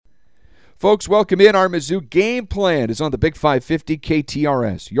Folks, welcome in. Our Mizzou Gameplan is on the Big 550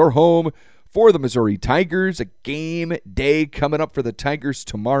 KTRS, your home for the Missouri Tigers. A game day coming up for the Tigers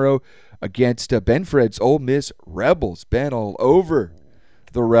tomorrow against Ben Fred's Ole Miss Rebels. Ben all over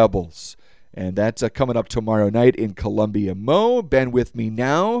the Rebels. And that's coming up tomorrow night in Columbia. Mo, Ben with me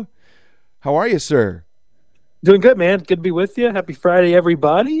now. How are you, sir? Doing good, man. Good to be with you. Happy Friday,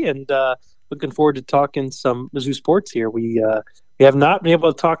 everybody. And looking forward to talking some Mizzou sports here. We have not been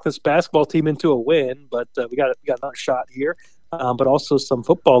able to talk this basketball team into a win, but we got another shot here. But also some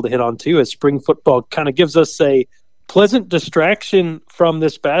football to hit on, too, as spring football kind of gives us a pleasant distraction from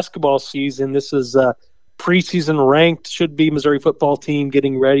this basketball season. This is preseason ranked, should be Missouri football team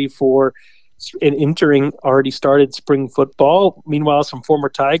getting ready for and entering already started spring football. Meanwhile, some former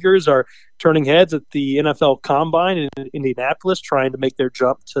Tigers are turning heads at the NFL Combine in Indianapolis, trying to make their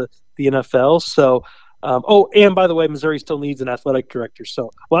jump to the NFL. So, and by the way, Missouri still needs an athletic director. So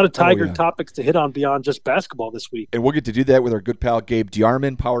a lot of Tiger topics to hit on beyond just basketball this week. And we'll get to do that with our good pal Gabe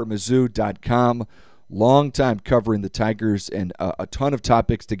Diarman, PowerMizzou.com. Long time covering the Tigers and a ton of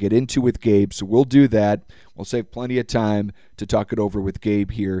topics to get into with Gabe. So we'll do that. We'll save plenty of time to talk it over with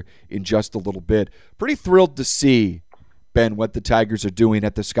Gabe here in just a little bit. Pretty thrilled to see, Ben, what the Tigers are doing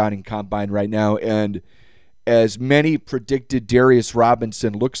at the scouting combine right now. And as many predicted, Darius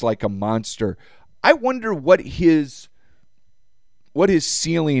Robinson looks like a monster. I wonder what his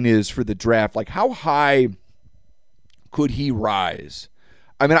ceiling is for the draft. Like, how high could he rise?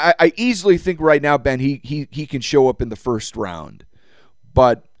 I mean, I easily think right now, Ben, he can show up in the first round.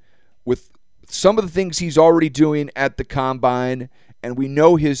 But with some of the things he's already doing at the Combine, and we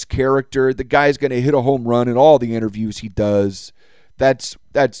know his character, the guy's going to hit a home run in all the interviews he does. That's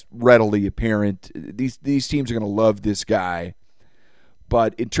readily apparent. These teams are going to love this guy.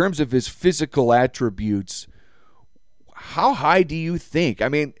 But in terms of his physical attributes, how high do you think? I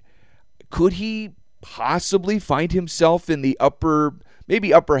mean, could he possibly find himself in the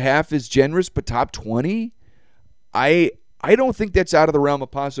maybe upper half is generous, but top 20? I don't think that's out of the realm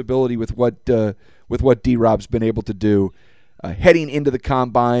of possibility with what D-Rob's been able to do heading into the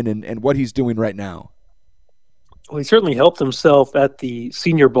Combine and what he's doing right now. Well, he certainly helped himself at the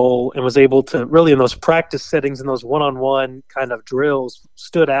Senior Bowl and was able to really, in those practice settings and those one-on-one kind of drills,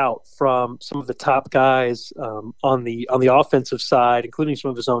 stood out from some of the top guys on the offensive side, including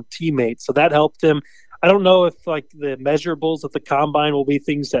some of his own teammates. So that helped him. I don't know if like the measurables at the Combine will be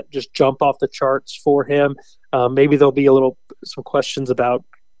things that just jump off the charts for him. Maybe there'll be some questions about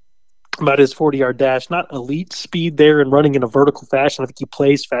his 40-yard dash. Not elite speed there and running in a vertical fashion. I think he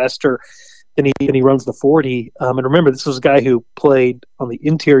plays faster than he runs the 40. And remember, this was a guy who played on the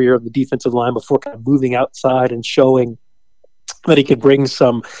interior of the defensive line before kind of moving outside and showing that he could bring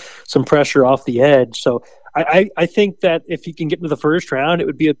some pressure off the edge. So I think that if he can get into the first round, it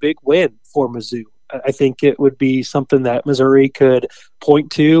would be a big win for Mizzou. I think it would be something that Missouri could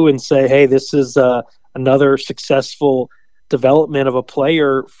point to and say, hey, this is another successful development of a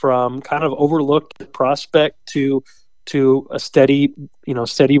player from kind of overlooked prospect to a steady,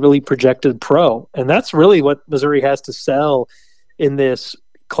 really projected pro. And that's really what Missouri has to sell in this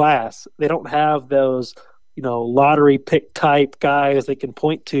class. They don't have those, lottery pick type guys they can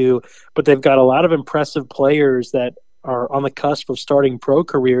point to, but they've got a lot of impressive players that are on the cusp of starting pro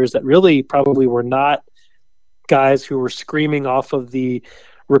careers that really probably were not guys who were screaming off of the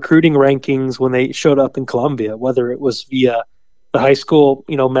recruiting rankings when they showed up in Columbia, whether it was via the high school,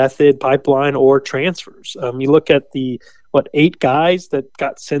 method, pipeline, or transfers. You look at the 8 guys that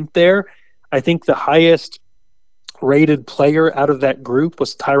got sent there. I think the highest rated player out of that group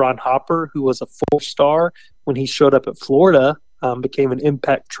was Tyron Hopper, who was a 4-star when he showed up at Florida, became an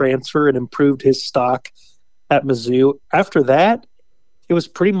impact transfer and improved his stock at Mizzou. After that, it was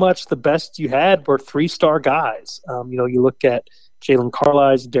pretty much the best you had were 3-star guys. You look at Jalen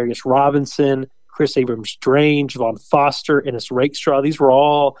Carlisle, Darius Robinson, Chris Abrams-Strange, Javon Foster, Ennis Rakestraw. These were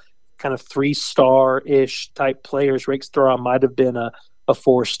all kind of 3-star-ish type players. Rakestraw might have been a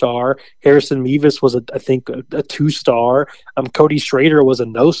 4-star. Harrison Mevis was, I think, a 2-star. Cody Schrader was a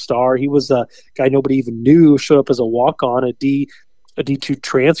no-star. He was a guy nobody even knew, showed up as a walk-on, a D2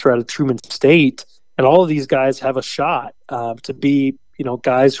 transfer out of Truman State. And all of these guys have a shot to be,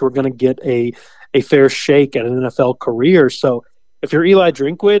 guys who are going to get a fair shake at an NFL career. So if you're Eli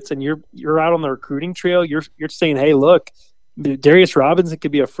Drinkwitz and you're out on the recruiting trail, you're saying, hey, look, Darius Robinson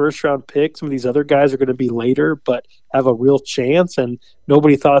could be a first-round pick. Some of these other guys are going to be later, but have a real chance. And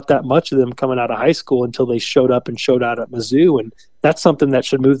nobody thought that much of them coming out of high school until they showed up and showed out at Mizzou. And that's something that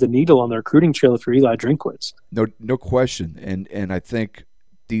should move the needle on the recruiting trail for Eli Drinkwitz. No question. And I think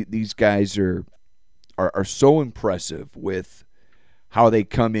these guys are so impressive with how they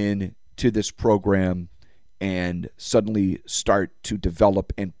come in to this program and suddenly start to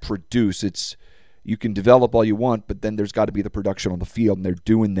develop and produce. You can develop all you want, but then there's got to be the production on the field, and they're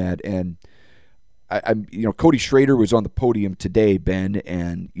doing that. And Cody Schrader was on the podium today, Ben,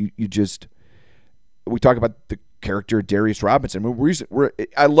 and we talk about the character of Darius Robinson.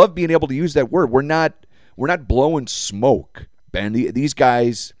 I love being able to use that word. We're not blowing smoke, Ben. These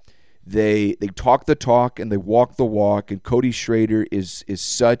guys, they talk the talk and they walk the walk. And Cody Schrader is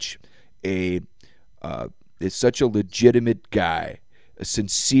such a legitimate guy, a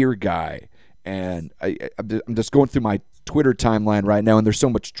sincere guy. And I'm just going through my Twitter timeline right now, and there's so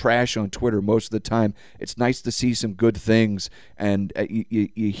much trash on Twitter most of the time. It's nice to see some good things, and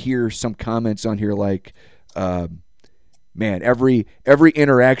you hear some comments on here like, man, every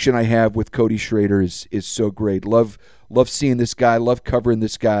interaction I have with Cody Schrader is so great. Love seeing this guy, love covering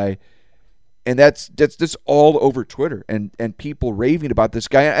this guy. And that's all over Twitter and people raving about this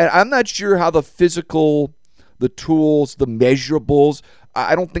guy. And I'm not sure how the physical, the tools, the measurables,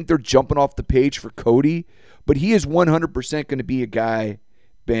 I don't think they're jumping off the page for Cody, but he is 100% going to be a guy,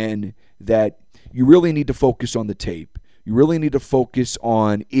 Ben, that you really need to focus on the tape. You really need to focus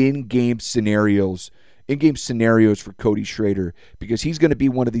on in-game scenarios for Cody Schrader, because he's going to be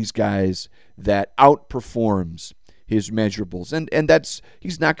one of these guys that outperforms his measurables. And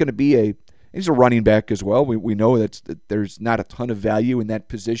he's not going to be he's a running back as well. We know that there's not a ton of value in that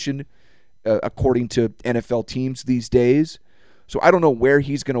position according to NFL teams these days. So I don't know where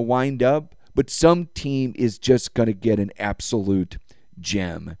he's going to wind up, but some team is just going to get an absolute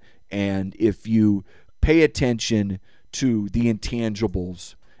gem. And if you pay attention to the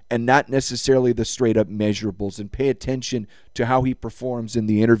intangibles and not necessarily the straight-up measurables, and pay attention to how he performs in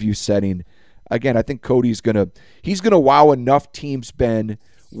the interview setting, again, I think Cody's going to wow enough teams, Ben,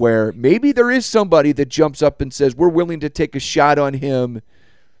 where maybe there is somebody that jumps up and says, we're willing to take a shot on him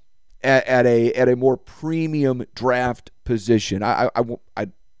at a more premium draft position.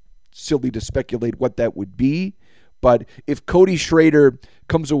 I'd silly to speculate what that would be, but if Cody Schrader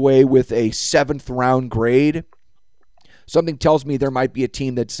comes away with a 7th round grade, something tells me there might be a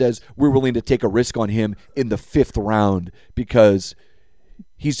team that says we're willing to take a risk on him in the 5th round because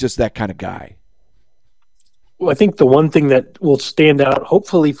he's just that kind of guy. Well, I think the one thing that will stand out,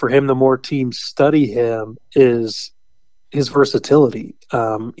 hopefully for him, the more teams study him, is his versatility.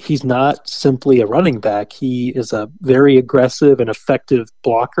 He's not simply a running back. He is a very aggressive and effective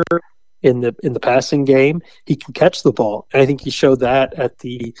blocker in the passing game. He can catch the ball, and I think he showed that at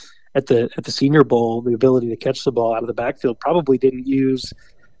the Senior Bowl. The ability to catch the ball out of the backfield probably didn't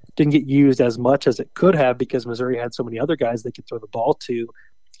get used as much as it could have, because Missouri had so many other guys they could throw the ball to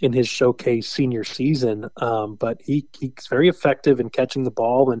in his showcase senior season. But he's very effective in catching the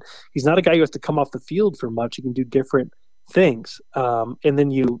ball, and he's not a guy who has to come off the field for much. He can do different things. And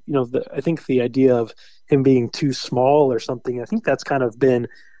then I think the idea of him being too small or something, I think that's kind of been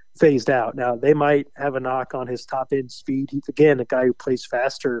phased out. Now, they might have a knock on his top end speed. He's, again, a guy who plays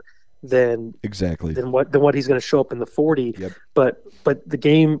faster than what he's going to show up in the 40. Yep. But the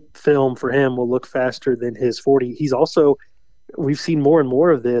game film for him will look faster than his 40. He's also, we've seen more and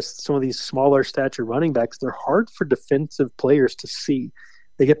more of this. Some of these smaller stature running backs, they're hard for defensive players to see.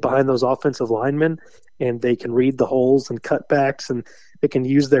 They get behind those offensive linemen, and they can read the holes and cutbacks, and they can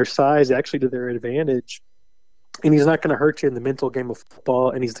use their size actually to their advantage. And he's not going to hurt you in the mental game of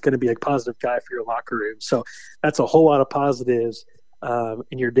football, and he's going to be a positive guy for your locker room. So that's a whole lot of positives, and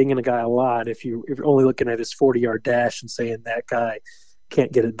you're dinging a guy a lot if you're only looking at his 40-yard dash and saying that guy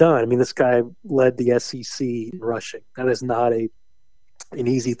can't get it done. I mean, this guy led the SEC in rushing. That is not an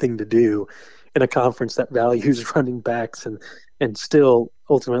easy thing to do in a conference that values running backs and still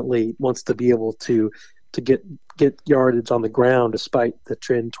ultimately wants to be able to get yardage on the ground despite the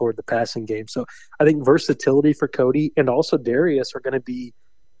trend toward the passing game. So I think versatility for Cody and also Darius are going to be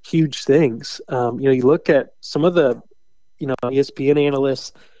huge things. You look at some of the ESPN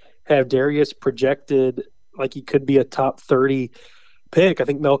analysts have Darius projected like he could be a top 30 pick. I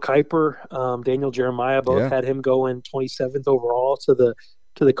think Mel Kiper, Daniel Jeremiah both had him going 27th overall to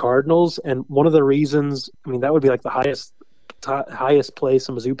the Cardinals. And one of the reasons, that would be like the highest place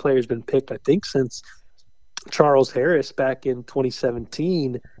a Mizzou player has been picked, I think, since Charles Harris back in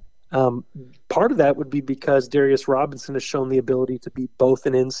 2017. Part of that would be because Darius Robinson has shown the ability to be both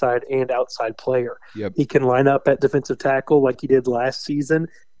an inside and outside player. Yep. He can line up at defensive tackle like he did last season.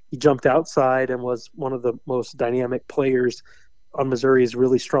 He jumped outside and was one of the most dynamic players on Missouri's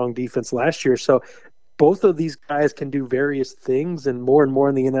really strong defense last year. So both of these guys can do various things, and more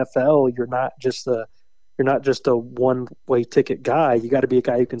in the NFL, you're not just a one-way ticket guy. You got to be a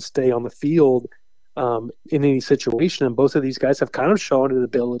guy who can stay on the field in any situation. And both of these guys have kind of shown an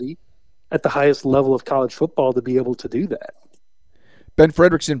ability at the highest level of college football to be able to do that. Ben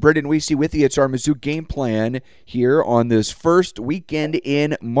Frederickson, Brendan Weesey with you. It's our Mizzou Game Plan here on this first weekend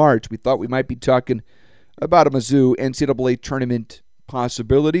in March. We thought we might be talking about a Mizzou NCAA tournament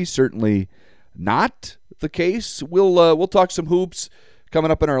possibility. Certainly not the case. We'll talk some hoops coming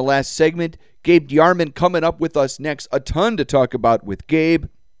up in our last segment. Gabe DeArmond coming up with us next. A ton to talk about with Gabe.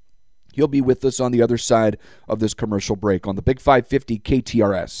 He'll be with us on the other side of this commercial break on the Big 550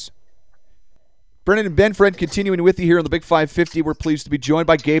 KTRS. Brennan and Ben, Fred, continuing with you here on the Big 550. We're pleased to be joined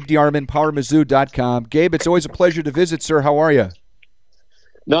by Gabe DeArmond, PowerMizzou.com. Gabe, it's always a pleasure to visit, sir. How are you?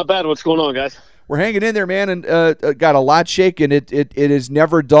 Not bad. What's going on, guys? We're hanging in there, man, and got a lot shaken. It is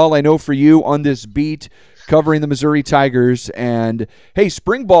never dull, I know, for you on this beat covering the Missouri Tigers. And, hey,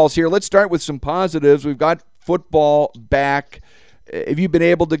 spring ball's here. Let's start with some positives. We've got football back. Have you been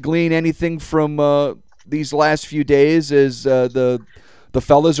able to glean anything from these last few days as the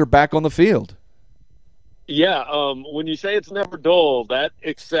fellas are back on the field? Yeah, when you say it's never dull, that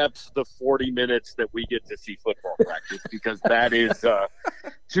accepts the 40 minutes that we get to see football practice, because that is,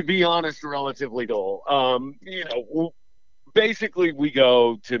 to be honest, relatively dull. Basically we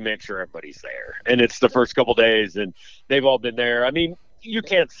go to make sure everybody's there, and it's the first couple days, and they've all been there. I mean, you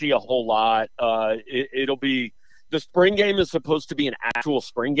can't see a whole lot. It'll be the spring game is supposed to be an actual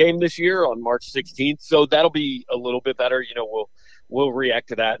spring game this year on March 16th, so that'll be a little bit better. We'll react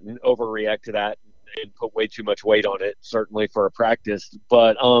to that and overreact to that and put way too much weight on it, certainly for a practice.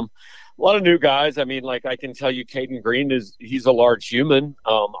 But a lot of new guys. I mean, like, I can tell you Caden Green he's a large human.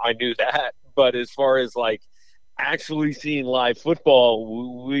 I knew that. But as far as like actually seeing live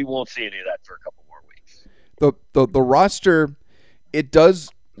football, we won't see any of that for a couple more weeks. The roster, it does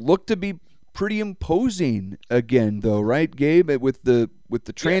look to be pretty imposing again, though, right, Gabe? With the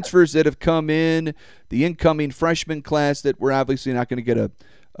transfers that have come in, the incoming freshman class that we're obviously not going to get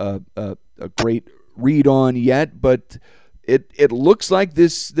a great read on yet, but it looks like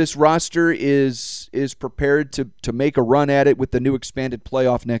this roster is prepared to make a run at it with the new expanded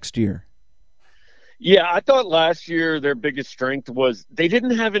playoff next year. Yeah, I thought last year their biggest strength was they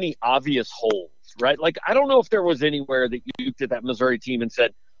didn't have any obvious holes, right? Like, I don't know if there was anywhere that you looked at that Missouri team and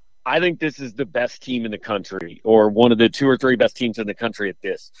said, I think this is the best team in the country, or one of the 2 or 3 best teams in the country at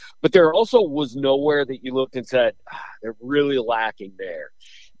this. But there also was nowhere that you looked and said, they're really lacking there.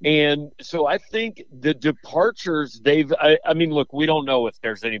 And so I think the departures I mean, look, we don't know if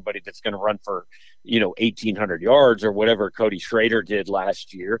there's anybody that's going to run for, 1,800 yards or whatever Cody Schrader did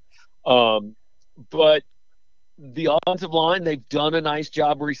last year. But the offensive line, they've done a nice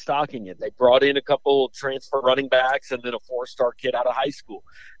job restocking it. They brought in a couple transfer running backs and then a 4-star kid out of high school.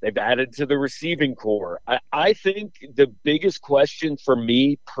 They've added to the receiving core. I think the biggest question for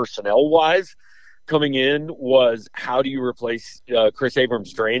me, personnel-wise, coming in was, how do you replace Chris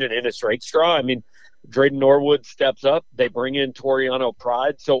Abrams-Drain and Ennis Rakestraw? I mean, Drayden Norwood steps up. They bring in Toriano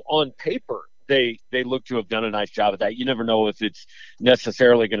Pride. So on paper, they look to have done a nice job of that. You never know if it's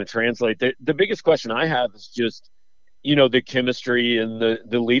necessarily going to translate. The biggest question I have is just, the chemistry and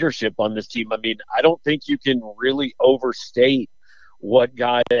the leadership on this team. I mean, I don't think you can really overstate what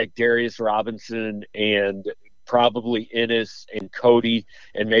guys like Darius Robinson and probably Ennis and Cody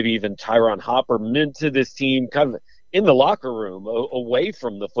and maybe even Tyron Hopper meant to this team, kind of in the locker room, away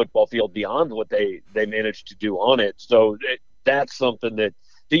from the football field, beyond what they managed to do on it. So that's something that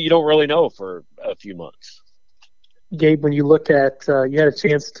you don't really know for a few months. Gabe, when you look at you had a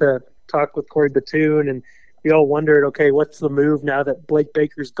chance to talk with Corey Batoon, and we all wondered, okay, what's the move now that Blake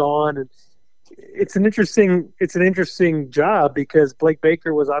Baker's gone? And it's an interesting job, because Blake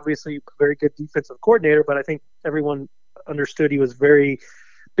Baker was obviously a very good defensive coordinator, but I think everyone understood he was very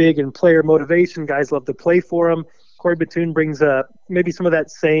big in player motivation. Guys love to play for him. Corey Batoon brings maybe some of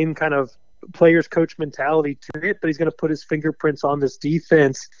that same kind of players coach mentality to it, but he's going to put his fingerprints on this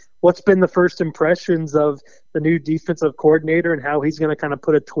defense. What's been the first impressions of the new defensive coordinator, and how he's going to kind of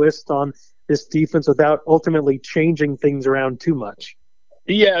put a twist on this defense without ultimately changing things around too much?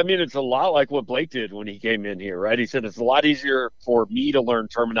 Yeah, I mean, it's a lot like what Blake did when he came in here, right? He said it's a lot easier for me to learn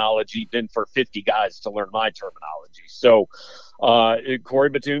terminology than for 50 guys to learn my terminology. So Corey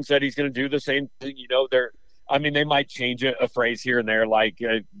Batoon said he's going to do the same thing. They might change a phrase here and there, like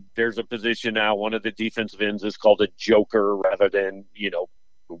there's a position now, one of the defensive ends is called a joker rather than,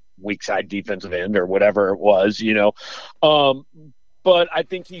 weak side defensive end or whatever it was, But I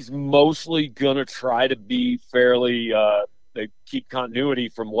think he's mostly going to try to be fairly they keep continuity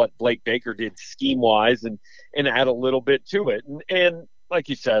from what Blake Baker did scheme-wise and add a little bit to it. And like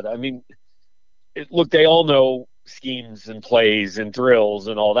you said, I mean, look, they all know schemes and plays and drills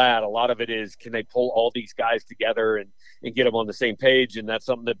and all that. A lot of it is, can they pull all these guys together and get them on the same page? And that's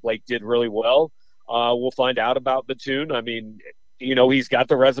something that Blake did really well. We'll find out about Batoon. I mean, he's got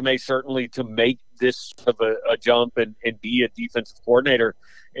the resume certainly to make this sort of a jump and be a defensive coordinator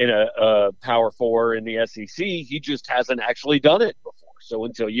in a Power 4 in the SEC. He just hasn't actually done it before. So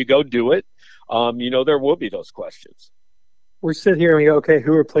until you go do it, there will be those questions. We sit here and we go, okay,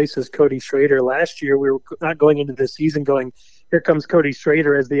 who replaces Cody Schrader? Last year, we were not going into the season going, here comes Cody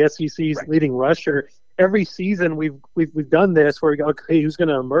Schrader as the SEC's leading rusher. Every season we've done this where we go, okay, who's going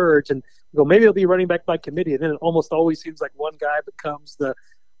to emerge? And we go, maybe it'll be running back by committee. And then it almost always seems like one guy becomes the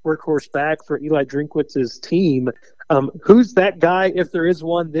workhorse back for Eli Drinkwitz's team. Who's that guy, if there is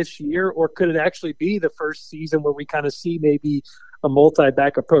one this year, or could it actually be the first season where we kind of see maybe a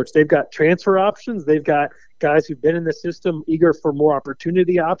multi-back approach? They've got transfer options. They've got guys who've been in the system eager for more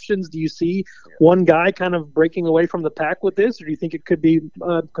opportunity options. Do you see one guy kind of breaking away from the pack with this, or do you think it could be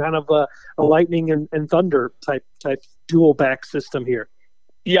kind of a lightning and thunder type dual back system here?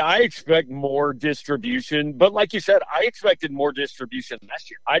 Yeah, I expect more distribution. But like you said, I expected more distribution last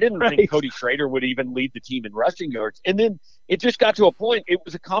year. I didn't think Cody Schrader would even lead the team in rushing yards. And then it just got to a point. It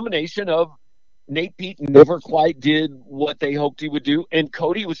was a combination of Nate Pete never quite did what they hoped he would do. And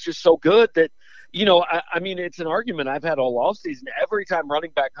Cody was just so good that, I mean, it's an argument I've had all offseason. Every time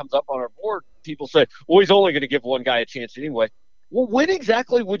running back comes up on our board, people say, well, he's only going to give one guy a chance anyway. Well, when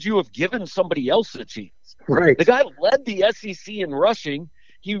exactly would you have given somebody else a chance? Right. The guy led the SEC in rushing.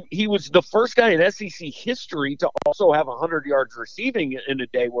 He was the first guy in SEC history to also have 100 yards receiving in a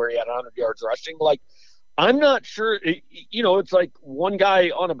day where he had 100 yards rushing. Like, I'm not sure, it's like one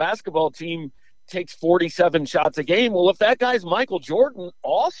guy on a basketball team takes 47 shots a game. Well, if that guy's Michael Jordan,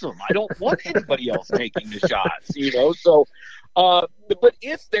 awesome. I don't want anybody else taking the shots, So, but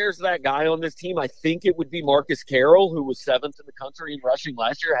if there's that guy on this team, I think it would be Marcus Carroll, who was 7th in the country in rushing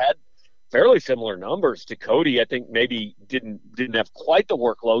last year, had fairly similar numbers to Cody. I think maybe didn't have quite the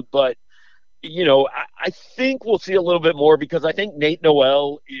workload, but I think we'll see a little bit more, because I think Nate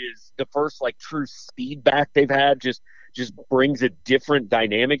Noel is the first true speed back they've had. Just brings a different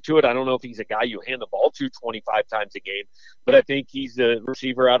dynamic to it. I don't know if he's a guy you hand the ball to 25 times a game, but I think he's a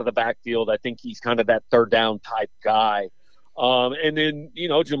receiver out of the backfield. I think he's kind of that third down type guy. And then,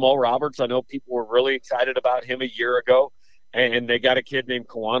 Jamal Roberts, I know people were really excited about him a year ago. And they got a kid named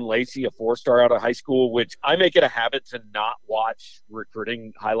Kawan Lacey, a 4-star out of high school, which I make it a habit to not watch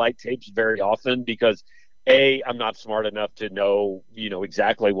recruiting highlight tapes very often, because I'm not smart enough to know,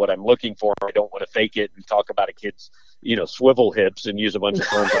 exactly what I'm looking for. I don't want to fake it and talk about a kid's, swivel hips and use a bunch of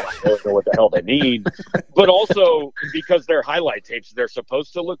terms I don't know what the hell they mean. But also because they're highlight tapes, they're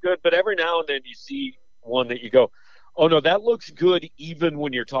supposed to look good. But every now and then you see one that you go, oh, no, that looks good even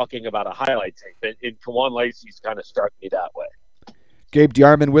when you're talking about a highlight tape. And Kawan Lacey's kind of struck me that way. Gabe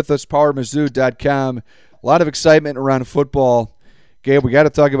DeArmond with us, PowerMizzou.com. A lot of excitement around football. Gabe, we got to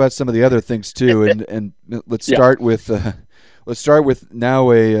talk about some of the other things too, and let's start with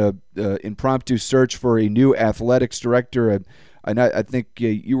now a impromptu search for a new athletics director. I think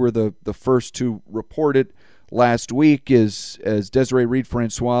you were the first to report it last week as Desiree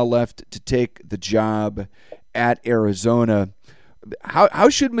Reed-Francois left to take the job at Arizona. How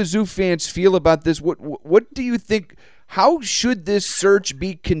should Mizzou fans feel about this? What do you think? How should this search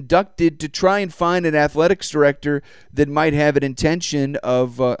be conducted to try and find an athletics director that might have an intention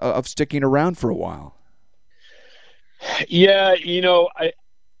of sticking around for a while? Yeah,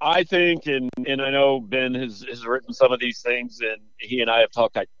 I think, and I know Ben has written some of these things, and he and I have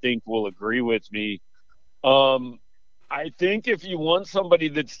talked, I think will agree with me. I think if you want somebody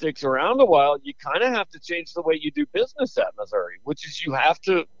that sticks around a while, you kind of have to change the way you do business at Missouri, which is you have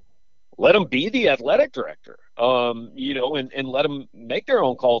to let them be the athletic director, and let them make their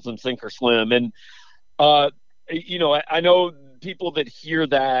own calls and sink or swim. And, I know people that hear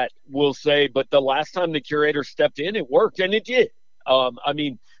that will say, but the last time the curator stepped in, it worked, and it did.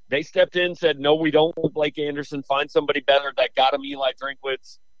 They stepped in, said, no, we don't want Blake Anderson, find somebody better. That got him Eli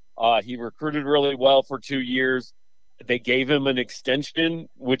Drinkwitz. He recruited really well for 2 years. They gave him an extension,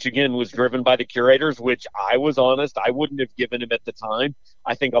 which, again, was driven by the curators, which I was honest, I wouldn't have given him at the time.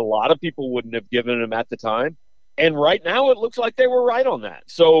 I think a lot of people wouldn't have given him at the time. And right now it looks like they were right on that.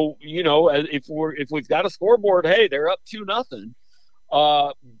 So, if we've got a scoreboard, hey, they're up 2-0.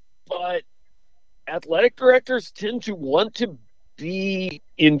 But athletic directors tend to want to be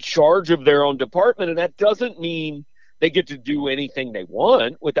in charge of their own department, and that doesn't mean they get to do anything they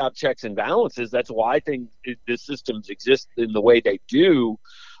want without checks and balances. That's why the systems exist in the way they do.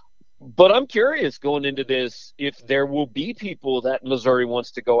 But I'm curious going into this if there will be people that Missouri wants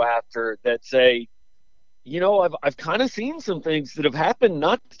to go after that say, I've kind of seen some things that have happened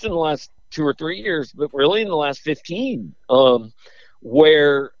not just in the last 2 or 3 years, but really in the last 15,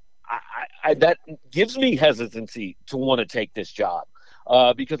 where that gives me hesitancy to want to take this job.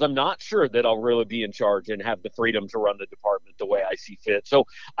 Because I'm not sure that I'll really be in charge and have the freedom to run the department the way I see fit. So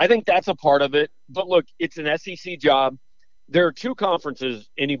I think that's a part of it. But look, it's an SEC job. There are two conferences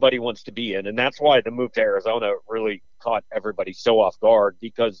anybody wants to be in, and that's why the move to Arizona really caught everybody so off guard,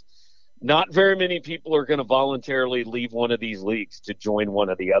 because not very many people are going to voluntarily leave one of these leagues to join one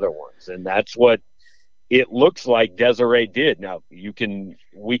of the other ones, and that's what it looks like Desiree did. Now, we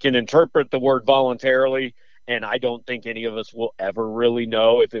can interpret the word voluntarily, and I don't think any of us will ever really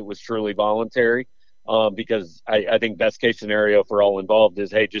know if it was truly voluntary, because I think best case scenario for all involved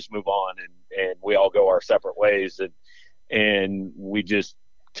is, hey, just move on, and we all go our separate ways, and we just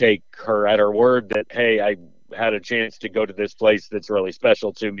take her at her word that, hey, I had a chance to go to this place that's really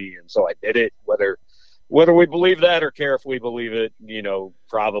special to me, and so I did it. Whether we believe that or care if we believe it,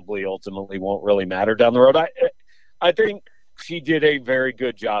 probably ultimately won't really matter down the road. I think she did a very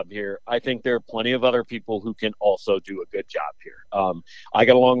good job here. I think there are plenty of other people who can also do a good job here. I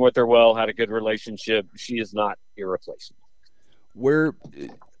got along with her well, had a good relationship. She is not irreplaceable. Where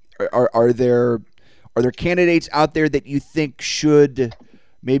are there candidates out there that you think should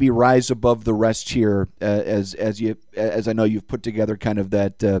maybe rise above the rest here, as I know you've put together kind of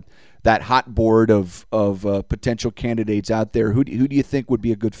that hot board of potential candidates out there? Who do you think would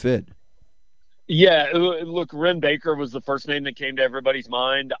be a good fit? Yeah, look, Ren Baker was the first name that came to everybody's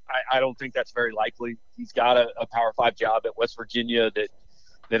mind. I don't think that's very likely. He's got a Power 5 job at West Virginia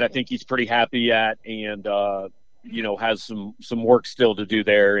that I think he's pretty happy at, and has some work still to do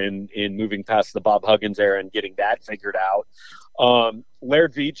there in moving past the Bob Huggins era and getting that figured out.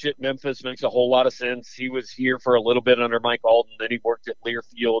 Laird Veach at Memphis makes a whole lot of sense. He was here for a little bit under Mike Alden. Then he worked at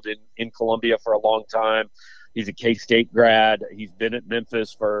Learfield in Columbia for a long time. He's a K-State grad. He's been at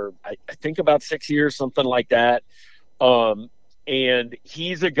Memphis for, I think, about 6 years, something like that. And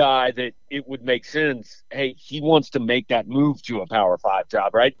he's a guy that it would make sense. Hey, he wants to make that move to a Power 5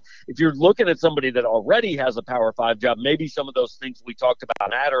 job, right? If you're looking at somebody that already has a Power 5 job, maybe some of those things we talked about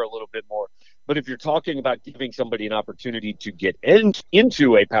matter a little bit more. But if you're talking about giving somebody an opportunity to get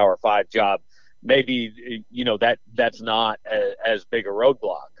into a Power 5 job, maybe that's not as big a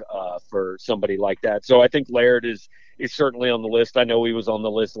roadblock for somebody like that. So I think Laird is certainly on the list. I know he was on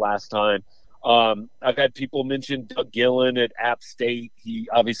the list last time. I've had people mention Doug Gillen at App State. He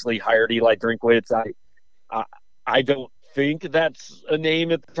obviously hired Eli Drinkwitz. I don't think that's a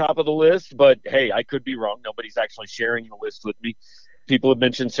name at the top of the list, but hey, I could be wrong. Nobody's actually sharing the list with me. People have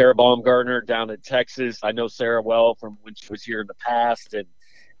mentioned Sarah Baumgartner down in Texas. I know Sarah well from when she was here in the past,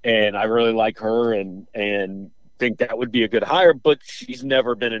 and I really like her and think that would be a good hire, but she's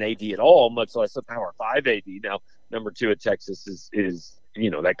never been an AD at all, much less a Power 5 AD. Now, number 2 at Texas is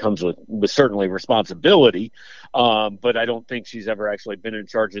that comes with certainly responsibility, but I don't think she's ever actually been in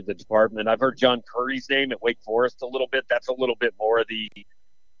charge of the department. I've heard John Curry's name at Wake Forest a little bit. That's a little bit more of the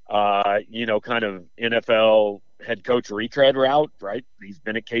kind of NFL head coach retread route, right? He's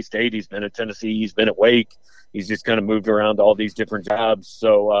been at K-State, he's been at Tennessee, he's been at Wake. He's just kind of moved around to all these different jobs.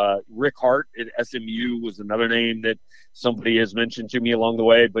 So Rick Hart at SMU was another name that somebody has mentioned to me along the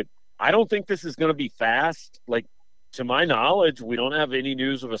way, but I don't think this is going to be fast. Like, to my knowledge, we don't have any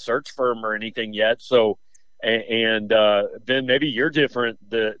news of a search firm or anything yet. So, and Ben, maybe you're different.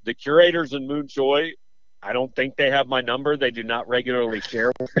 The curators in Moon Choi, I don't think they have my number. They do not regularly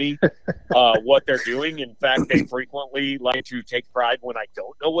share with me what they're doing. In fact, they frequently like to take pride when I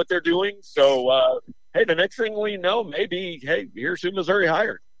don't know what they're doing. So, hey, the next thing we know, maybe, hey, here's who Missouri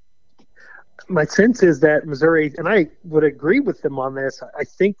hired. My sense is that Missouri, and I would agree with them on this, I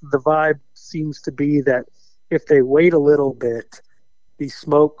think the vibe seems to be that if they wait a little bit, the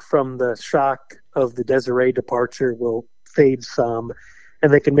smoke from the shock of the Desiree departure will fade some,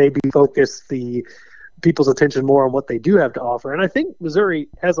 and they can maybe focus the people's attention more on what they do have to offer. And I think Missouri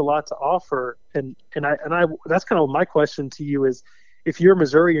has a lot to offer. And I that's kind of my question to you is, if you're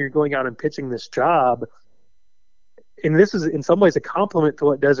Missouri and you're going out and pitching this job, and this is in some ways a compliment to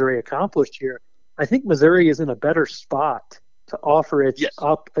what Desiree accomplished here, I think Missouri is in a better spot to offer its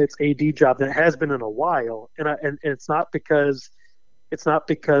AD job than it has been in a while. And it's not because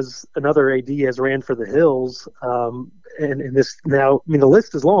another AD has ran for the hills. And this now, I mean, the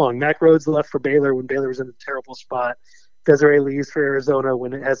list is long. Mack Rhodes left for Baylor when Baylor was in a terrible spot. Desiree leaves for Arizona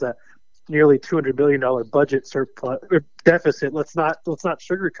when it has a nearly $200 billion budget surplus or deficit. Let's not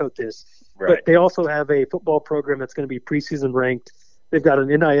sugarcoat this. Right. But they also have a football program that's going to be preseason ranked. They've got an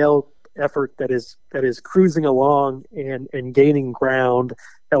NIL effort that is cruising along and gaining ground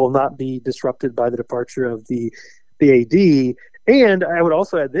that will not be disrupted by the departure of the AD. And I would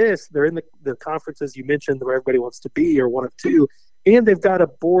also add this: they're in the conferences you mentioned where everybody wants to be, or one of two, and they've got a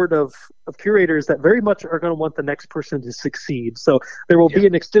board of curators that very much are going to want the next person to succeed. So there will be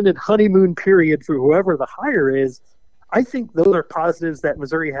an extended honeymoon period for whoever the hire is. I think those are positives that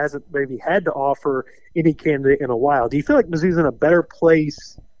Missouri hasn't maybe had to offer any candidate in a while. Do you feel like Mizzou's in a better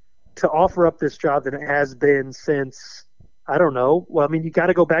place to offer up this job than it has been since, I don't know, well, I mean, you got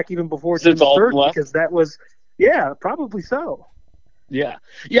to go back even before Jim Sturk, because that was, probably so. Yeah,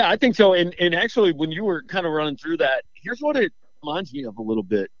 I think so. And actually, when you were kind of running through that, here's what it reminds me of a little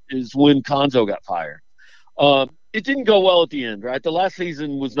bit is when Konzo got fired. It didn't go well at the end, right? The last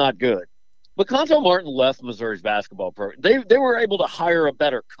season was not good. But Konzo Martin left Missouri's basketball program. They were able to hire a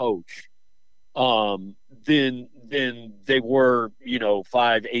better coach than they were,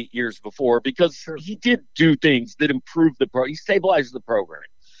 5-8 years before, because he did do things that improved he stabilized the program.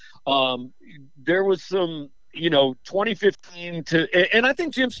 There was some, 2015 and I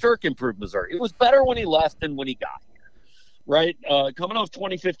think Jim Sturk improved Missouri. It was better when he left than when he got here, right? Coming off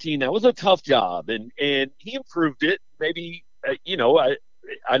 2015, that was a tough job, and he improved it. Maybe,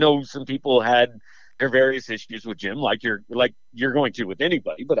 I know some people had their various issues with Jim, like you're going to with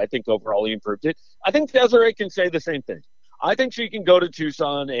anybody, but I think overall he improved it. I think Desiree can say the same thing. I think she can go to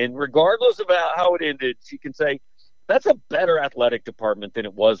Tucson, and regardless of how it ended, she can say, that's a better athletic department than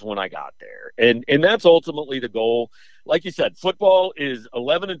it was when I got there. And that's ultimately the goal. Like you said, football is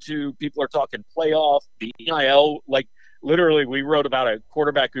 11-2. People are talking playoff, the NIL. Like, literally, we wrote about a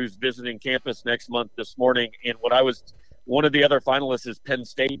quarterback who's visiting campus next month this morning, and one of the other finalists is Penn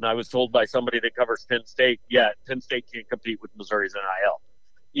State, and I was told by somebody that covers Penn State, Penn State can't compete with Missouri's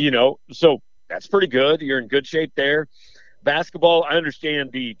NIL. So that's pretty good. You're in good shape there. Basketball, I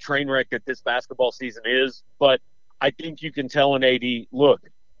understand the train wreck that this basketball season is, but I think you can tell an AD, look,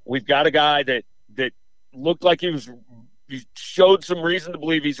 we've got a guy that looked like he showed some reason to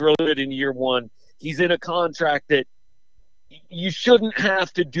believe he's really good in year one. He's in a contract that you shouldn't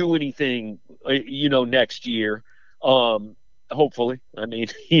have to do anything, next year. Hopefully. I mean,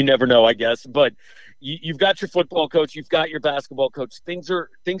 you never know, I guess. But you've got your football coach, you've got your basketball coach. Things are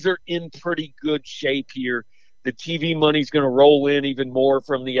in pretty good shape here. The TV money's going to roll in even more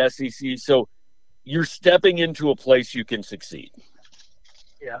from the SEC. So you're stepping into a place you can succeed.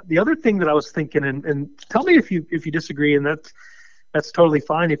 Yeah. The other thing that I was thinking, and tell me if you disagree, and that's totally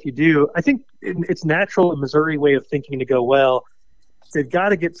fine if you do. I think it's natural in Missouri way of thinking to go, well, they've got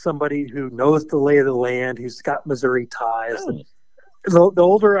to get somebody who knows the lay of the land, who's got Missouri ties. And the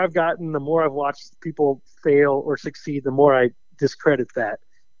older I've gotten, the more I've watched people fail or succeed, the more I discredit that.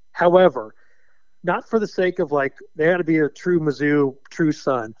 However, not for the sake of they got to be a true Mizzou, true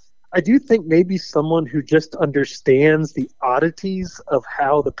son. I do think maybe someone who just understands the oddities of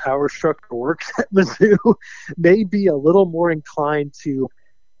how the power structure works at Mizzou may be a little more inclined to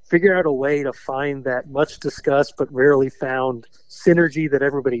figure out a way to find that much discussed but rarely found synergy that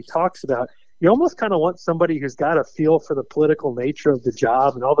everybody talks about. You almost kind of want somebody who's got a feel for the political nature of the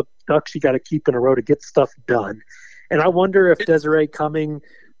job and all the ducks you got to keep in a row to get stuff done. And I wonder if Desiree coming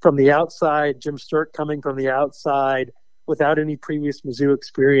from the outside, Jim Sturk coming from the outside, without any previous Mizzou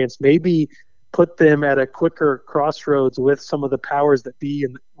experience, maybe put them at a quicker crossroads with some of the powers that be,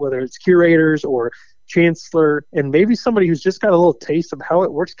 and whether it's curators or chancellor, and maybe somebody who's just got a little taste of how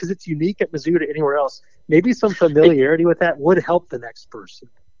it works, because it's unique at Mizzou to anywhere else. Maybe some familiarity with that would help the next person.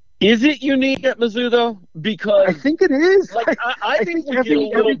 Is it unique at Mizzou, though? Because I think it is. I think we get a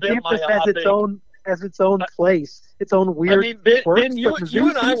little bit campus has its own place, its own weird quirks, but Mizzou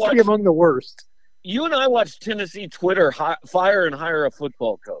seems to be among the worst. You and I watched Tennessee Twitter fire and hire a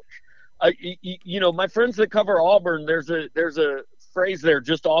football coach. My friends that cover Auburn, there's a phrase there,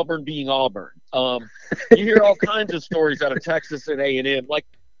 just Auburn being Auburn. You hear all kinds of stories out of Texas and A&M.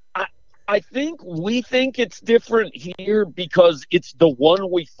 I think we think it's different here because it's the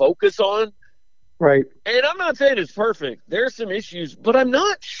one we focus on. Right. And I'm not saying it's perfect. There's some issues, but I'm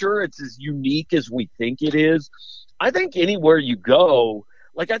not sure it's as unique as we think it is. I think anywhere you go,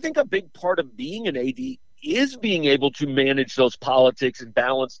 I think a big part of being an AD is being able to manage those politics and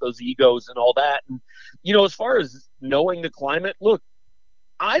balance those egos and all that. And, as far as knowing the climate, look,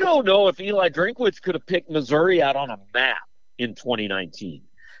 I don't know if Eli Drinkwitz could have picked Missouri out on a map in 2019.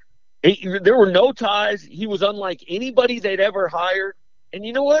 There were no ties. He was unlike anybody they'd ever hired. And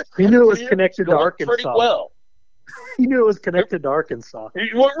you know what? He knew it was connected to Arkansas. Pretty well. He knew it was connected to Arkansas.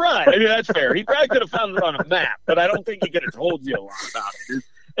 Well, right. I mean, that's fair. He probably could have found it on a map, but I don't think he could have told you a lot about it.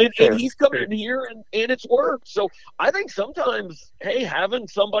 And he's come in here and it's worked. So I think sometimes, hey, having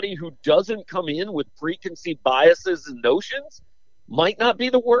somebody who doesn't come in with preconceived biases and notions might not be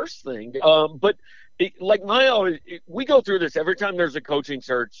the worst thing. But we go through this every time there's a coaching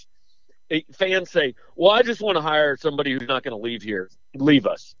search. Fans say, well, I just want to hire somebody who's not going to leave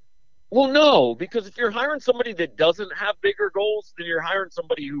us. Well, no, because if you're hiring somebody that doesn't have bigger goals, then you're hiring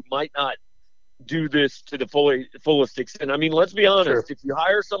somebody who might not do this to the fullest extent. I mean, let's be honest. Sure. If you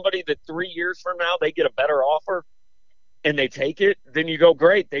hire somebody that 3 years from now they get a better offer and they take it, then you go,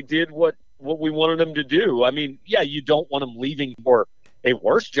 great, they did what we wanted them to do. I mean, yeah, you don't want them leaving for a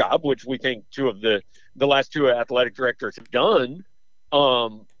worse job, which we think two of the last two athletic directors have done.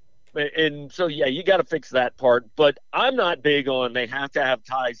 And so, yeah, you got to fix that part. But I'm not big on they have to have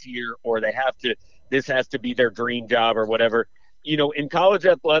ties here or this has to be their dream job or whatever. You know, in college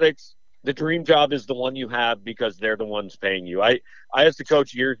athletics, the dream job is the one you have because they're the ones paying you. I asked a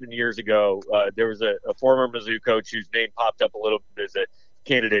coach years and years ago. There was a former Mizzou coach whose name popped up a little bit as a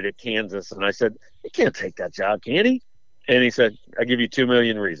candidate at Kansas. And I said, he can't take that job, can he? And he said, I'll give you 2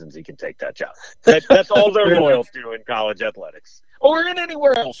 million reasons he can take that job. That's all they're loyal to in college athletics or in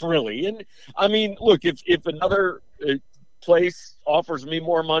anywhere else, really. And, I mean, look, if another place offers me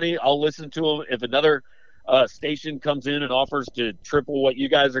more money, I'll listen to them. If another station comes in and offers to triple what you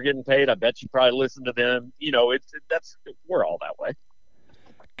guys are getting paid, I bet you probably listen to them. You know, we're all that way.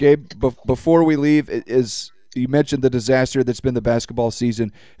 Gabe, before we leave, you mentioned the disaster that's been the basketball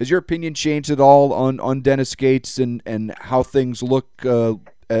season. Has your opinion changed at all on Dennis Gates and how things look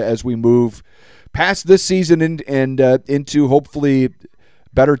as we move past this season and into hopefully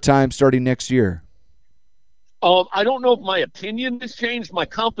better times starting next year? I don't know if my opinion has changed. My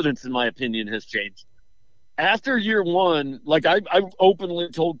confidence in my opinion has changed. After year one, like I openly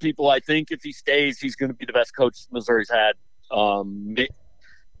told people, I think if he stays, he's going to be the best coach Missouri's had.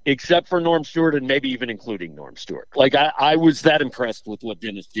 Except for Norm Stewart and maybe even including Norm Stewart. Like, I was that impressed with what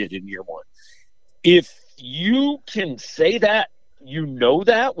Dennis did in year one. If you can say that, you know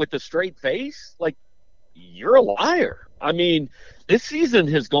that with a straight face, like, you're a liar. I mean, this season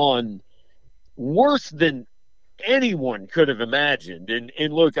has gone worse than anyone could have imagined.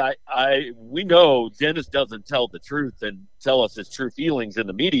 And look, we know Dennis doesn't tell the truth and tell us his true feelings in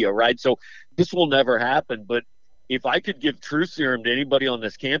the media, right? So this will never happen, but if I could give truth serum to anybody on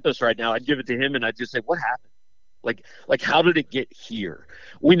this campus right now, I'd give it to him and I'd just say, what happened? Like how did it get here?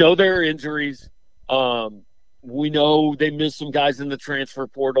 We know there are injuries. We know they missed some guys in the transfer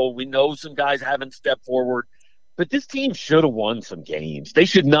portal. We know some guys haven't stepped forward. But this team should have won some games. They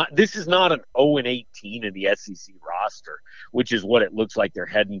should not. This is not an 0-18 in the SEC roster, which is what it looks like they're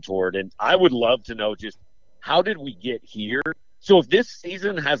heading toward. And I would love to know just how did we get here? So if this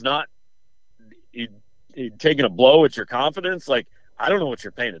season has not taking a blow at your confidence, like, I don't know what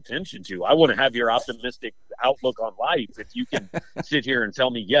you're paying attention to. I want to have your optimistic outlook on life. If you can sit here and tell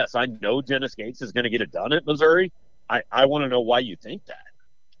me, yes, I know Dennis Gates is going to get it done at Missouri, I want to know why you think that.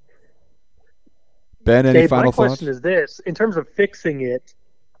 Ben, any final thoughts? My question is this. In terms of fixing it,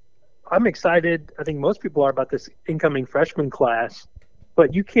 I'm excited. I think most people are about this incoming freshman class.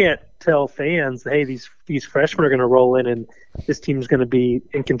 But you can't tell fans, hey, these freshmen are going to roll in and this team's going to be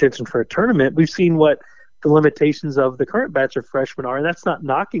in contention for a tournament. We've seen what the limitations of the current batch of freshmen are, and that's not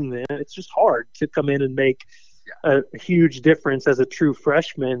knocking them. It's just hard to come in and make a huge difference as a true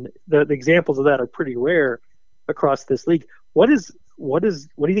freshman. The examples of that are pretty rare across this league. What do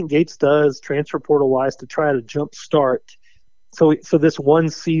you think Gates does transfer portal wise to try to jumpstart so this one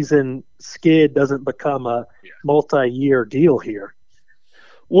season skid doesn't become a multi-year deal here?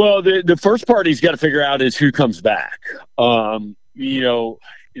 Well, the first part he's got to figure out is who comes back. You know,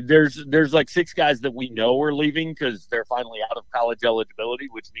 there's like 6 guys that we know are leaving because they're finally out of college eligibility,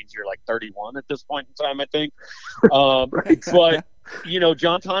 which means you're like 31 at this point in time, I think. But, you know,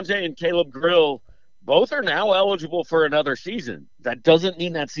 John Tonje and Caleb Grill, both are now eligible for another season. That doesn't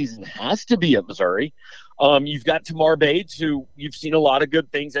mean that season has to be at Missouri. You've got Tamar Bates, who you've seen a lot of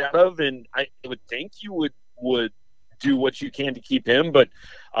good things out of, and I would think you would do what you can to keep him. But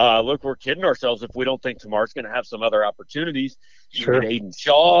look, we're kidding ourselves if we don't think Tamar's going to have some other opportunities. Sure. Aiden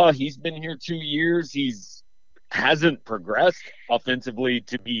Shaw, he's been here 2 years. Hasn't progressed offensively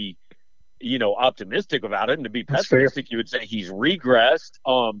to be, you know, optimistic about it. And to be pessimistic, you would say he's regressed.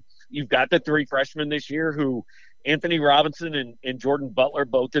 You've got the 3 freshmen this year who Anthony Robinson and Jordan Butler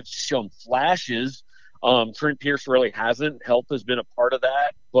both have shown flashes. Trent Pierce really hasn't. Health has been a part of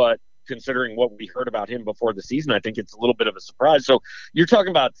that, but considering what we heard about him before the season, I think it's a little bit of a surprise. So you're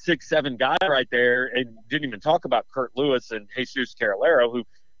talking about 6-7 guys right there, and didn't even talk about Kurt Lewis and Jesus Carolero, who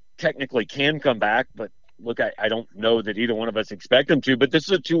technically can come back, but look, I don't know that either one of us expect them to, but this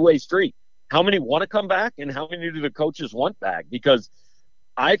is a two-way street. How many want to come back, and how many do the coaches want back? Because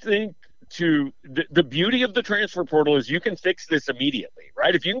I think the beauty of the transfer portal is you can fix this immediately,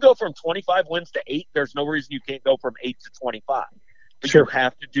 right? If you can go from 25 wins to 8, there's no reason you can't go from 8 to 25. But Sure. you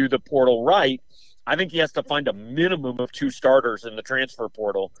have to do the portal right. I think he has to find a minimum of 2 starters in the transfer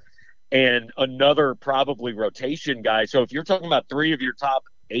portal and another probably rotation guy. So if you're talking about 3 of your top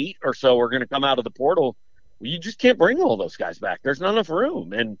 8 or so are going to come out of the portal, well, you just can't bring all those guys back. There's not enough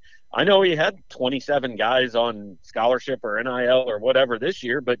room. And I know he had 27 guys on scholarship or NIL or whatever this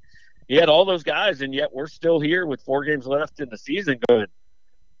year, but he had all those guys, and yet we're still here with 4 games left in the season going,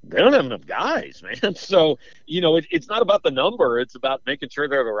 they don't have enough guys, man. So, it's not about the number. It's about making sure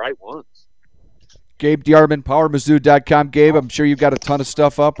they're the right ones. Gabe Diarman, PowerMizzou.com. Gabe, I'm sure you've got a ton of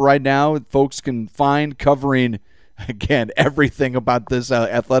stuff up right now that folks can find covering, again, everything about this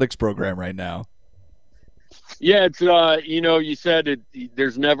athletics program right now. Yeah, it's you said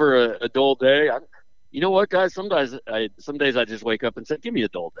there's never a dull day. You know what, guys? Some days I just wake up and say, "Give me a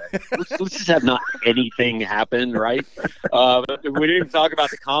dull day. Let's just have not anything happen." Right? We didn't even talk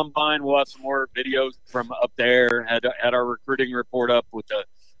about the combine. We'll have some more videos from up there. Had our recruiting report up with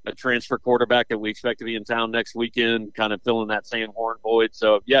a transfer quarterback that we expect to be in town next weekend, kind of filling that Sam Horn void.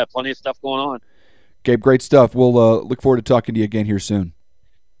 So yeah, plenty of stuff going on. Gabe, great stuff. We'll look forward to talking to you again here soon.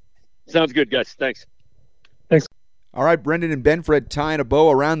 Sounds good, guys. Thanks. All right, Brendan and Benfred tying a bow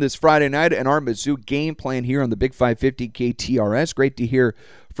around this Friday night and our Mizzou game plan here on the Big 550 KTRS. Great to hear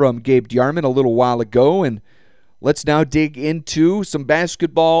from Gabe Diarman a little while ago. And let's now dig into some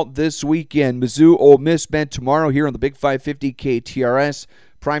basketball this weekend. Mizzou Ole Miss, Ben, tomorrow here on the Big 550 KTRS.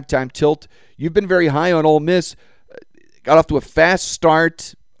 Primetime tilt. You've been very high on Ole Miss. Got off to a fast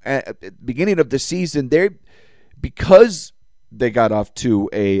start at the beginning of the season. Because they got off to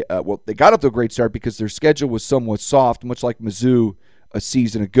a great start because their schedule was somewhat soft, much like Mizzou a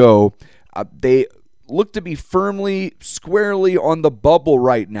season ago. They look to be firmly, squarely on the bubble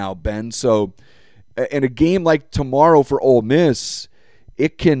right now, Ben. So in a game like tomorrow for Ole Miss,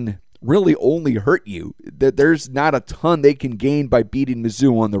 it can really only hurt you. There's not a ton they can gain by beating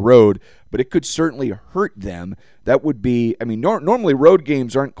Mizzou on the road, but it could certainly hurt them. That would be, normally road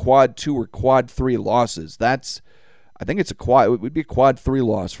games aren't quad 2 or quad 3 losses. I think it would be a quad 3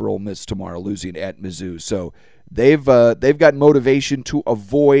 loss for Ole Miss tomorrow, losing at Mizzou. So they've got motivation to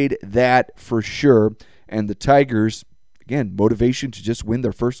avoid that for sure. And the Tigers, again, motivation to just win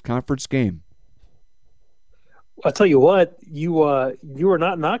their first conference game. I'll tell you what, you were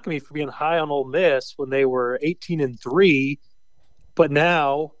not knocking me for being high on Ole Miss when they were 18-3, but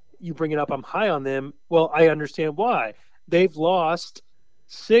now you bring it up, I'm high on them. Well, I understand why. They've lost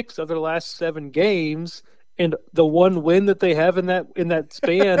 6 of their last 7 games. And the one win that they have in that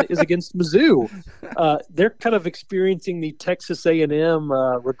span is against Mizzou. They're kind of experiencing the Texas A&M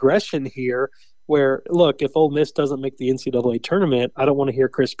regression here where, look, if Ole Miss doesn't make the NCAA tournament, I don't want to hear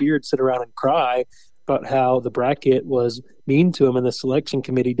Chris Beard sit around and cry about how the bracket was mean to him and the selection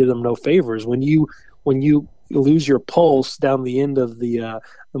committee did him no favors. When you lose your pulse down the end of the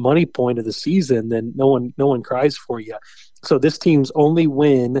money point of the season, then no one cries for you. So this team's only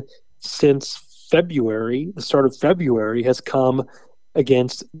win since February, the start of February, has come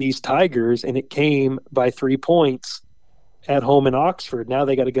against these Tigers, and it came by 3 points at home in Oxford. Now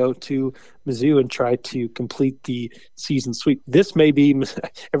they got to go to Mizzou and try to complete the season sweep. This may be,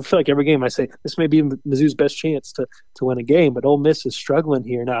 I feel like every game I say, this may be Mizzou's best chance to win a game, but Ole Miss is struggling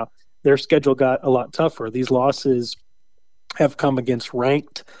here. Now, their schedule got a lot tougher. These losses have come against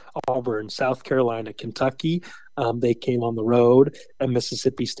ranked Auburn, South Carolina, Kentucky. They came on the road at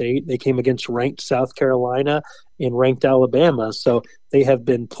Mississippi State. They came against ranked South Carolina and ranked Alabama. So they have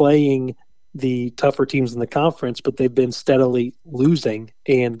been playing the tougher teams in the conference, but they've been steadily losing.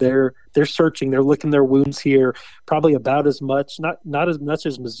 And they're searching. They're licking their wounds here, probably about as much, not as much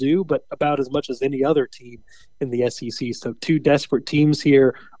as Mizzou, but about as much as any other team in the SEC. So 2 desperate teams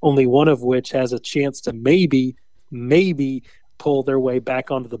here, only one of which has a chance to maybe pull their way back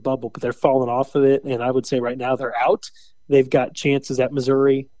onto the bubble, but they're falling off of it, and I would say right now they're out. They've got chances at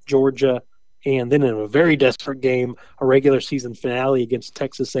Missouri, Georgia, and then in a very desperate game, a regular season finale against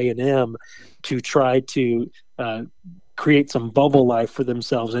Texas A&M to try to create some bubble life for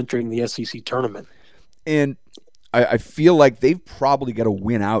themselves entering the SEC tournament. And I feel like they've probably got to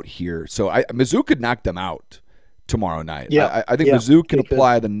win out here. So Mizzou could knock them out tomorrow night. Yeah, I think Mizzou can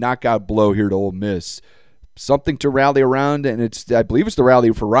apply the knockout blow here to Ole Miss. Something to rally around, and I believe it's the Rally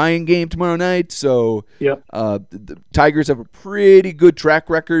for Ryan game tomorrow night. So the Tigers have a pretty good track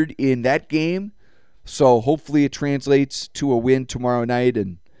record in that game. So hopefully it translates to a win tomorrow night.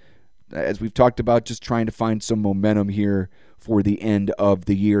 And as we've talked about, just trying to find some momentum here for the end of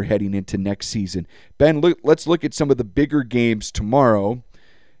the year heading into next season. Ben, let's look at some of the bigger games tomorrow.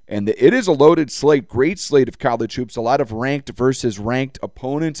 And it is a loaded slate, great slate of college hoops, a lot of ranked versus ranked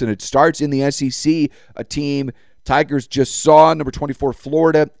opponents, and it starts in the SEC, a team Tigers just saw, number 24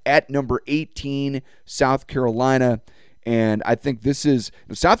 Florida, at number 18 South Carolina. And I think this is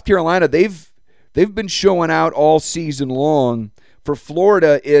South Carolina, they've been showing out all season long. For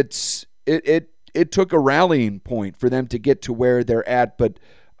Florida, it took a rallying point for them to get to where they're at, but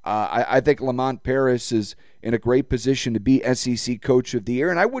I think Lamont Paris is in a great position to be SEC Coach of the Year.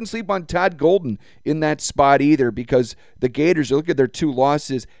 And I wouldn't sleep on Todd Golden in that spot either, because the Gators, look at their 2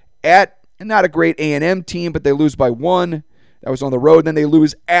 losses at not a great A&M team, but they lose by 1. That was on the road. Then they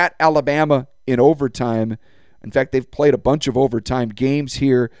lose at Alabama in overtime. In fact, they've played a bunch of overtime games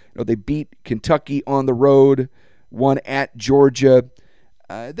here. They beat Kentucky on the road, won at Georgia.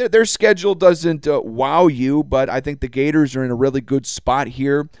 Their schedule doesn't wow you, but I think the Gators are in a really good spot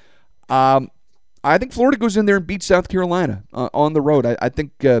here. I think Florida goes in there and beats South Carolina on the road. I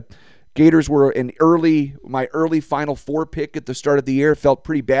think Gators were my early Final Four pick at the start of the year. Felt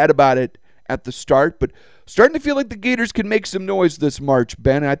pretty bad about it at the start, but starting to feel like the Gators can make some noise this March,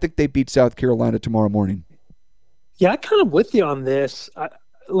 Ben, and I think they beat South Carolina tomorrow morning. Yeah, I'm kind of with you on this.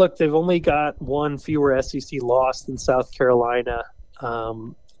 Look, they've only got 1 fewer SEC loss than South Carolina.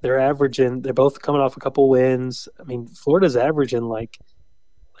 They're both coming off a couple wins. I mean, Florida's averaging like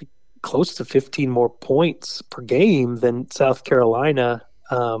close to 15 more points per game than South Carolina.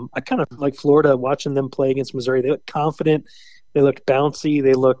 I kind of like Florida, watching them play against Missouri. They looked confident. They looked bouncy.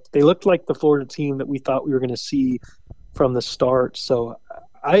 They looked like the Florida team that we thought we were going to see from the start. So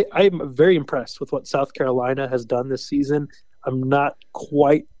I'm very impressed with what South Carolina has done this season. I'm not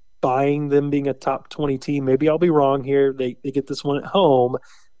quite buying them being a top 20 team. Maybe I'll be wrong here. They get this one at home,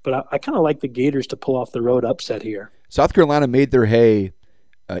 but I kind of like the Gators to pull off the road upset here. South Carolina made their hay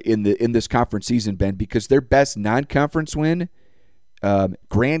in this conference season, Ben, because their best non-conference win,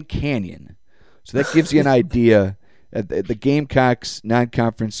 Grand Canyon. So that gives you an idea. The Gamecocks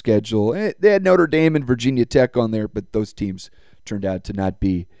non-conference schedule, they had Notre Dame and Virginia Tech on there, but those teams turned out to not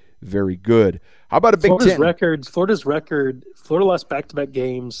be very good. How about a Big Ten? Florida's record, Florida lost back-to-back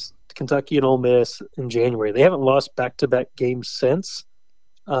games to Kentucky and Ole Miss in January. They haven't lost back-to-back games since,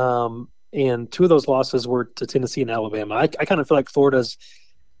 and 2 of those losses were to Tennessee and Alabama. I kind of feel like Florida's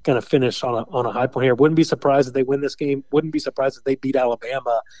going to finish on a high point here. Wouldn't be surprised if they win this game. Wouldn't be surprised if they beat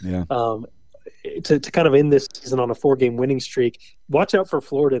Alabama. Yeah. To kind of end this season on a 4-game winning streak. Watch out for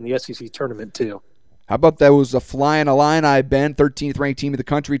Florida in the SEC tournament too. How about that was a Flying Illini, Ben, 13th ranked team in the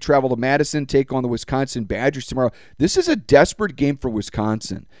country, travel to Madison, take on the Wisconsin Badgers tomorrow. This is a desperate game for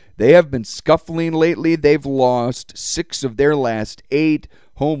Wisconsin. They have been scuffling lately. They've lost 6 of their last 8.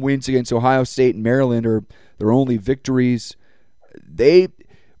 Home wins against Ohio State and Maryland are their only victories.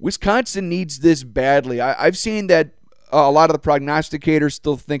 Wisconsin needs this badly. I've seen that a lot of the prognosticators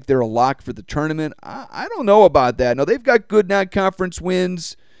still think they're a lock for the tournament. I don't know about that. No, they've got good non-conference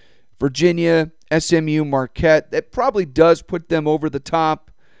wins. Virginia, SMU, Marquette. That probably does put them over the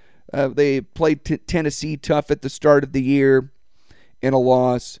top. They played Tennessee tough at the start of the year in a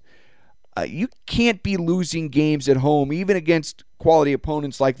loss. You can't be losing games at home, even against quality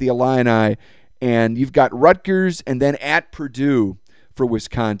opponents like the Illini. And you've got Rutgers and then at Purdue for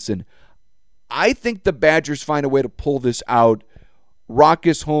Wisconsin. I think the Badgers find a way to pull this out.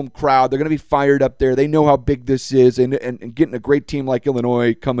 Raucous home crowd. They're going to be fired up there. They know how big this is, and getting a great team like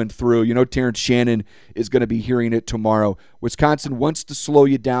Illinois coming through. Terrence Shannon is going to be hearing it tomorrow. Wisconsin wants to slow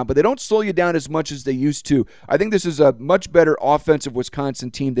you down, but they don't slow you down as much as they used to. I think this is a much better offensive Wisconsin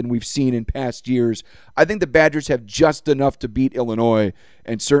team than we've seen in past years. I think the Badgers have just enough to beat Illinois,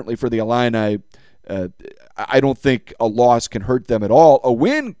 and certainly for the Illini, I don't think a loss can hurt them at all. A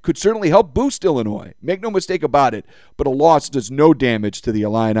win could certainly help boost Illinois. Make no mistake about it. But a loss does no damage to the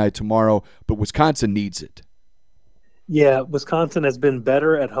Illini tomorrow. But Wisconsin needs it. Yeah, Wisconsin has been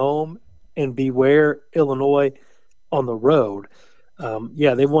better at home, and beware Illinois on the road.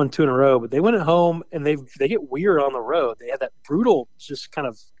 They've won 2 in a row, but they win at home, and they get weird on the road. They had that brutal, just kind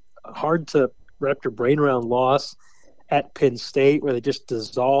of hard to wrap your brain around loss at Penn State where they just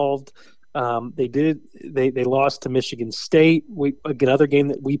dissolved. They lost to Michigan State. Another game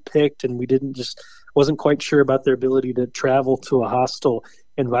that we picked, and we wasn't quite sure about their ability to travel to a hostile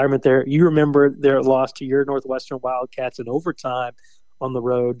environment there. You remember their loss to your Northwestern Wildcats in overtime on the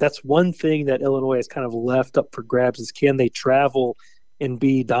road. That's one thing that Illinois has kind of left up for grabs is can they travel and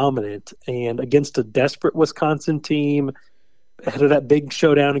be dominant? And against a desperate Wisconsin team, ahead of that big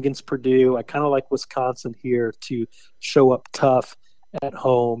showdown against Purdue, I kind of like Wisconsin here to show up tough at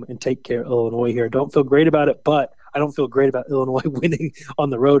home and take care of Illinois here. Don't feel great about it, but I don't feel great about Illinois winning on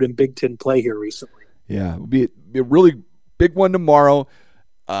the road in Big Ten play here recently. Yeah, it'll be a really big one tomorrow,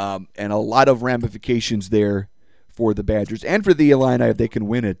 and a lot of ramifications there for the Badgers and for the Illini if they can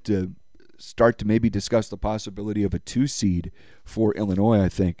win it. Start to maybe discuss the possibility of a 2 seed for Illinois, I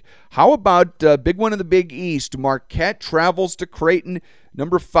think. How about big one in the Big East? Marquette travels to Creighton,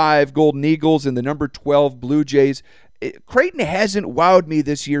 number 5 Golden Eagles and the number 12 Blue Jays. Creighton hasn't wowed me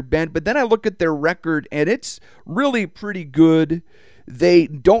this year, Ben, but then I look at their record, and it's really pretty good. They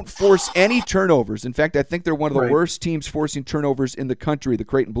don't force any turnovers. In fact, I think they're one of the worst teams forcing turnovers in the country, the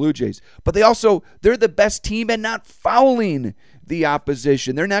Creighton Blue Jays. But they're the best team at not fouling the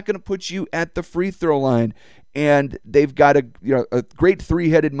opposition. They're not going to put you at the free throw line. And they've got a great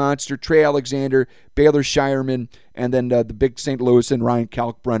three-headed monster, Trey Alexander, Baylor Shireman, and then the big St. Louis and Ryan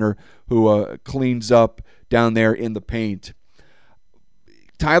Kalkbrenner, who cleans up down there in the paint.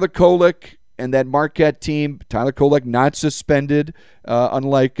 Tyler Kolek and that Marquette team, Tyler Kolek not suspended,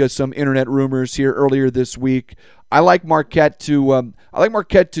 unlike some internet rumors here earlier this week. I like Marquette to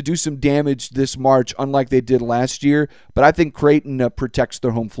do some damage this March, unlike they did last year. But I think Creighton protects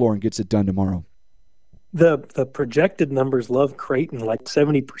their home floor and gets it done tomorrow. The projected numbers love Creighton like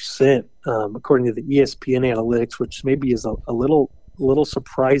 70%, according to the ESPN analytics, which maybe is a little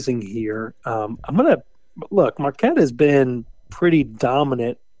surprising here. Marquette has been pretty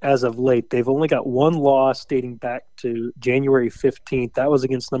dominant as of late. They've only got one loss dating back to January 15th. That was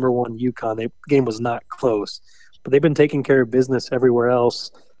against number 1 UConn. The game was not close, but they've been taking care of business everywhere else,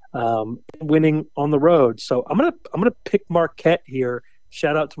 winning on the road. So I'm gonna pick Marquette here.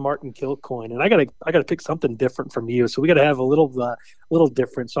 Shout out to Martin Kilcoyne, and I gotta pick something different from you. So we gotta have a little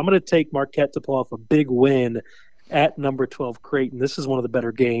different. So I'm gonna take Marquette to pull off a big win at number 12 Creighton. This is one of the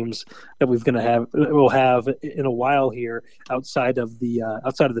better games that we'll have in a while here outside of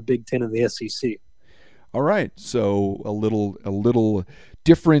the Big Ten and the SEC. All right, so a little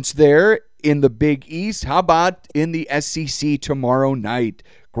difference there in the Big East. How about in the SEC tomorrow night?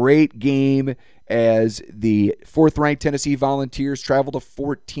 Great game as the 4th-ranked Tennessee Volunteers travel to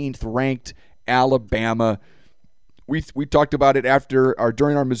 14th-ranked Alabama. We talked about it during our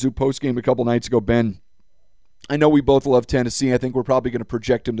Mizzou postgame a couple nights ago, Ben. I know we both love Tennessee. I think we're probably going to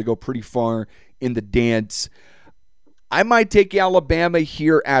project them to go pretty far in the dance. I might take Alabama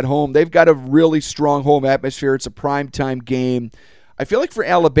here at home. They've got a really strong home atmosphere. It's a primetime game. I feel like for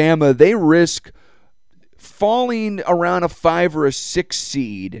Alabama, they risk falling around a 5 or a 6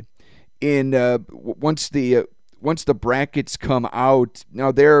 seed in once the brackets come out.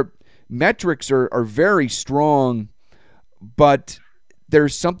 Now, their metrics are very strong, but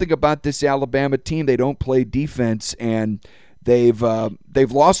there's something about this Alabama team. They don't play defense, and they've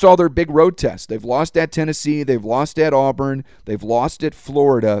lost all their big road tests. They've lost at Tennessee. They've lost at Auburn. They've lost at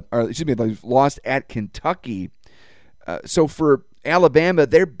Florida. They've lost at Kentucky. So for Alabama,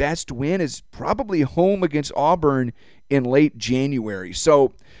 their best win is probably home against Auburn in late January.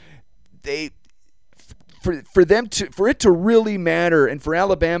 So for it to really matter and for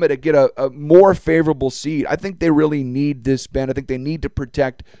Alabama to get a more favorable seed, I think they really need this, Ben. I think they need to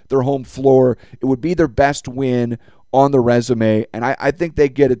protect their home floor. It would be their best win on the resume, and I think they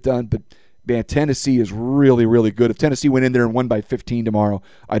get it done. But, man, Tennessee is really, really good. If Tennessee went in there and won by 15 tomorrow,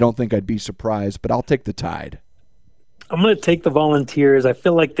 I don't think I'd be surprised, but I'll take the Tide. I'm going to take the Volunteers. I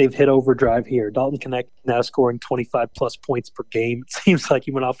feel like they've hit overdrive here. Dalton Knecht now scoring 25-plus points per game. It seems like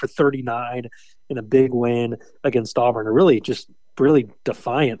he went out for 39 in a big win against Auburn. A really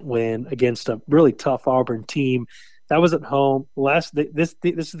defiant win against a really tough Auburn team. That was at home. This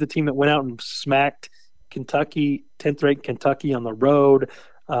is the team that went out and smacked Kentucky, 10th-ranked Kentucky on the road.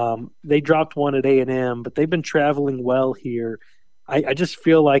 They dropped one at A&M, but they've been traveling well here. I just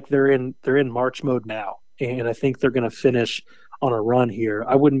feel like they're in March mode now. And I think they're going to finish on a run here.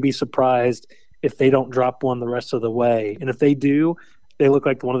 I wouldn't be surprised if they don't drop one the rest of the way. And if they do, they look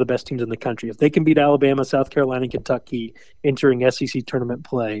like one of the best teams in the country. If they can beat Alabama, South Carolina, and Kentucky entering SEC tournament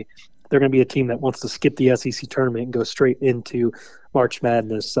play, they're going to be a team that wants to skip the SEC tournament and go straight into March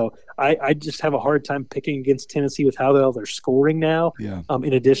Madness. So I just have a hard time picking against Tennessee with how well they're scoring now,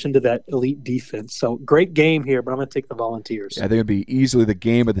 in addition to that elite defense. So great game here, but I'm going to take the Volunteers. Yeah, I think it'll be easily the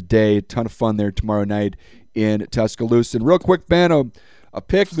game of the day. A ton of fun there tomorrow night in Tuscaloosa. And real quick, Ben, a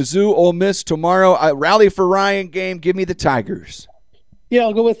pick, Mizzou, Ole Miss tomorrow. A Rally for Ryan game. Give me the Tigers. Yeah,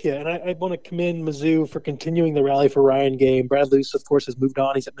 I'll go with you. And I want to commend Mizzou for continuing the Rally for Ryan game. Brad Luce, of course, has moved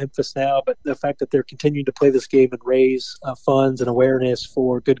on. He's at Memphis now. But the fact that they're continuing to play this game and raise funds and awareness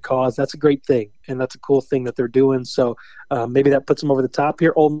for good cause, that's a great thing. And that's a cool thing that they're doing. So maybe that puts them over the top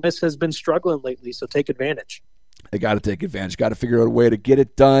here. Ole Miss has been struggling lately, so take advantage. They got to take advantage. Got to figure out a way to get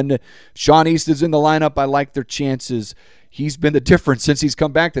it done. Sean East is in the lineup. I like their chances. He's been the difference since he's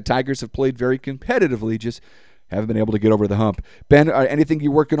come back. The Tigers have played very competitively, just haven't been able to get over the hump. Ben, anything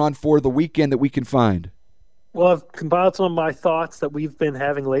you're working on for the weekend that we can find? Well, I've compiled some of my thoughts that we've been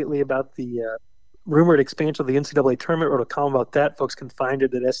having lately about the rumored expansion of the NCAA tournament. Wrote a column about that. Folks can find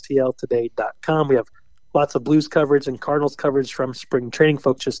it at stltoday.com. We have lots of Blues coverage and Cardinals coverage from spring training.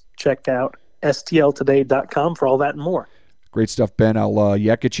 Folks, just check out stltoday.com for all that and more. Great stuff, Ben. I'll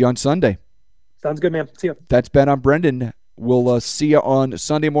yak at you on Sunday. Sounds good, man. See you. That's Ben. I'm Brendan. We'll see you on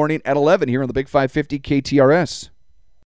Sunday morning at 11 here on the Big 550 KTRS.